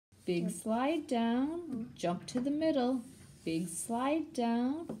Big slide down, jump to the middle. Big slide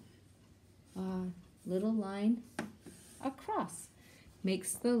down, little line across.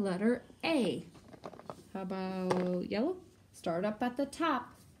 Makes the letter A. How about yellow? Start up at the top,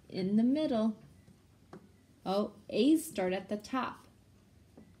 in the middle. Oh, A's start at the top.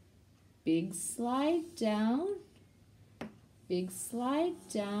 Big slide down,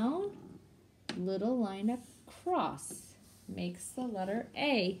 little line across. Makes the letter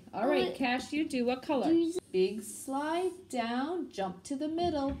A. All right, Cash, you do. What color? Big slide down, jump to the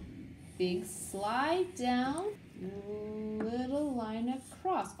middle. Big slide down, little line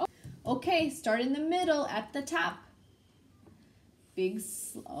across. Oh, okay, start in the middle at the top.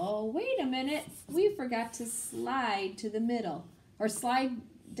 Oh, wait a minute. We forgot to slide to the middle. Or slide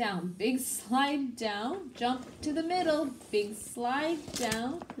down. Big slide down, jump to the middle. Big slide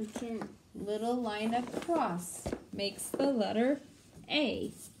down, little line across. Makes the letter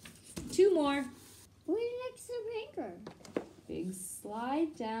A. 2 more. Where next the finger? Big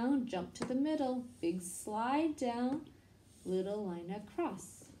slide down, jump to the middle. Big slide down, little line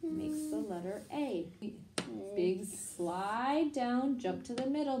across. Makes the letter A. Big slide down, jump to the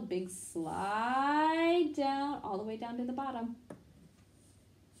middle. Big slide down, all the way down to the bottom.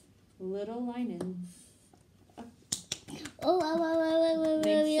 Little line in. Makes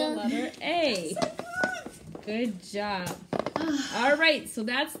the letter A. Good job. All right, so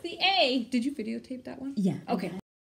that's the A. Did you videotape that one? Yeah. Okay.